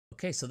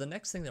Okay, so the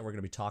next thing that we're going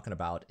to be talking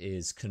about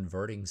is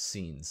converting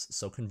scenes.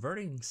 So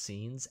converting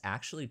scenes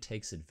actually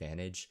takes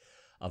advantage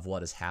of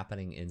what is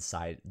happening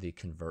inside the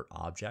convert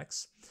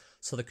objects.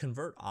 So the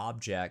convert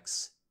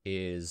objects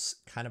is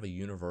kind of a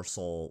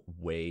universal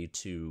way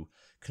to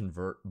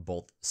convert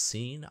both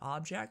scene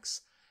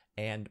objects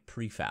and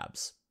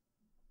prefabs.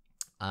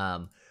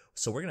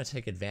 So we're going to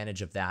take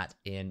advantage of that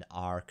in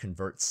our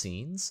convert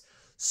scenes.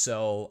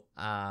 So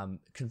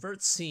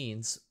convert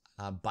scenes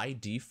by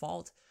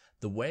default,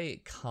 the way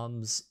it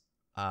comes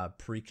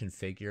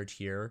pre-configured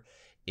here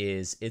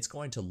is it's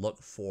going to look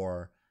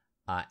for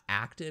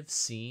active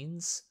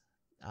scenes,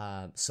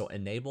 so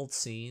enabled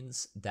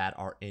scenes that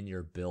are in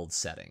your build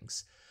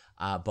settings.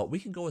 But we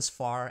can go as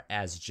far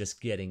as just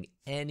getting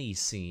any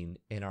scene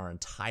in our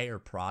entire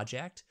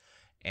project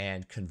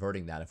and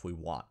converting that if we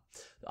want.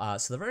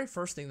 So the very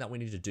first thing that we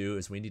need to do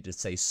is we need to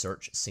say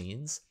search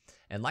scenes.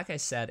 And like I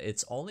said,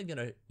 it's only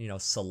going to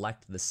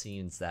select the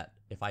scenes that,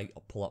 if I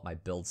pull up my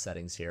build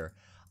settings here,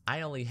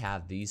 I only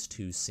have these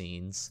two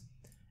scenes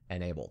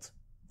enabled.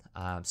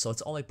 So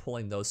it's only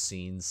pulling those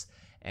scenes,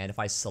 and if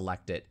I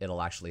select it,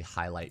 it'll actually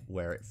highlight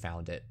where it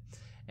found it.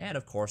 And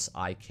of course,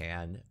 I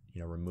can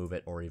remove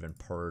it or even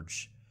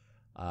purge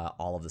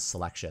all of the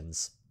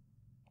selections.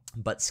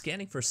 But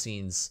scanning for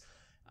scenes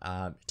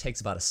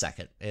takes about a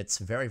second. It's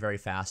very, very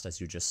fast, as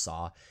you just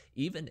saw.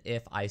 Even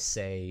if I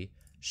say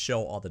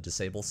show all the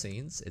disabled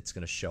scenes, it's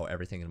going to show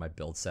everything in my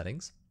build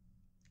settings.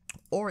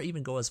 Or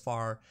even go as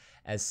far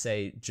as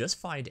say, just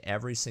find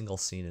every single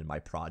scene in my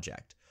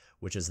project,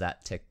 which is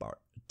that tick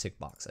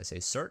box. I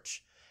say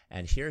search,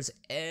 and here's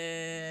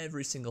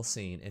every single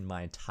scene in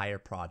my entire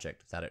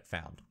project that it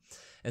found.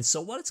 And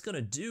so what it's going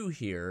to do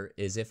here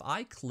is if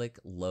I click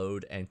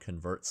load and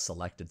convert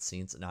selected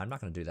scenes, now I'm not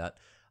going to do that.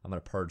 I'm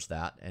going to purge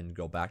that and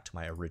go back to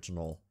my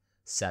original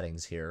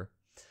settings here.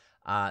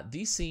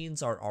 These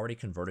scenes are already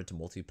converted to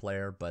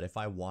multiplayer, but if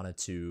I wanted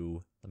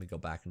to, let me go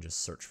back and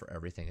just search for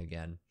everything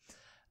again.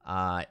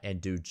 And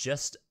do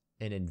just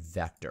an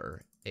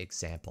invector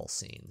example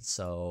scene.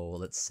 So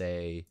let's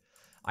say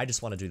I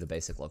just want to do the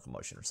basic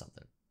locomotion or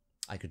something.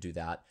 I could do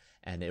that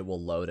and it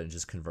will load and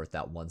just convert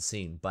that one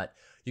scene. But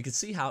you can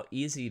see how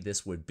easy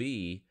this would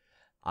be.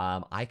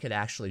 I could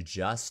actually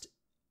just,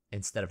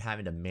 instead of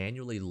having to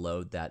manually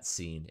load that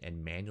scene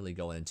and manually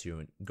go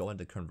into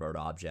convert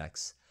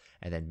objects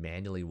and then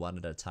manually one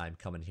at a time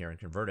come in here and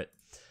convert it,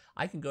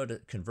 I can go to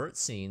convert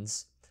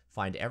scenes,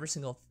 find every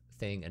single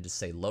thing and just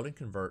say load and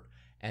convert,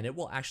 and it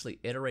will actually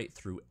iterate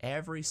through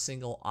every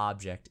single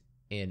object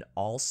in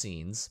all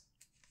scenes.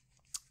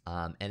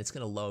 And it's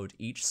going to load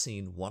each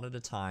scene one at a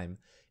time,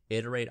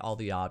 iterate all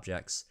the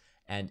objects,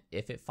 and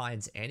if it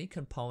finds any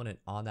component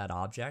on that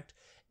object,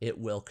 it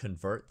will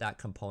convert that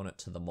component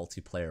to the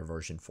multiplayer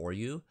version for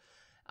you,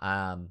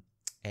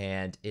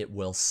 and it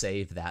will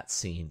save that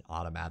scene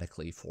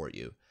automatically for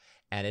you.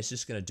 And it's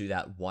just going to do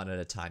that one at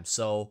a time.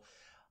 So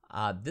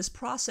this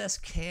process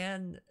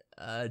can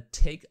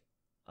take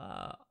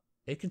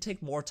it can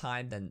take more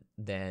time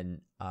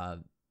than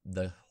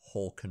the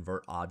whole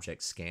convert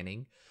object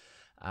scanning.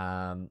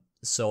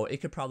 So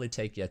it could probably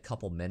take you a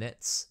couple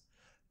minutes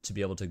to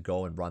be able to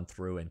go and run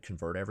through and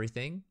convert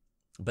everything.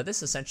 But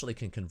this essentially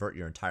can convert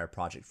your entire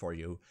project for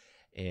you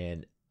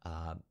in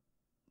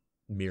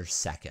mere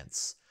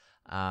seconds.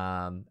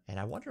 And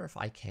I wonder if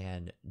I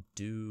can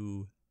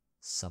do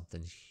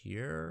something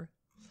here.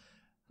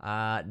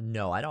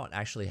 No, I don't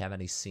actually have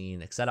any scene,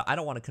 because I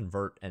don't want to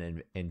convert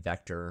an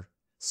invector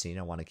scene.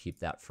 I want to keep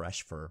that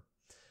fresh for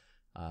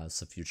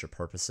some future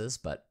purposes.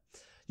 But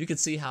you can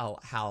see how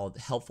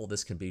helpful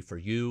this can be for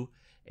you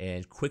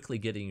in quickly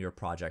getting your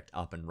project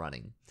up and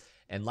running.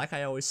 And like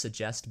I always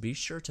suggest, be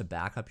sure to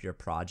back up your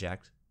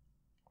project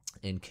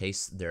in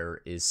case there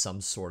is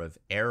some sort of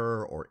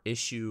error or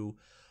issue,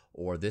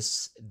 or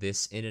this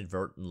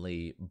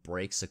inadvertently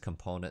breaks a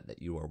component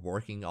that you are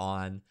working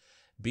on.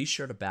 Be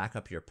sure to back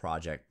up your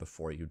project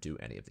before you do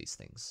any of these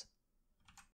things.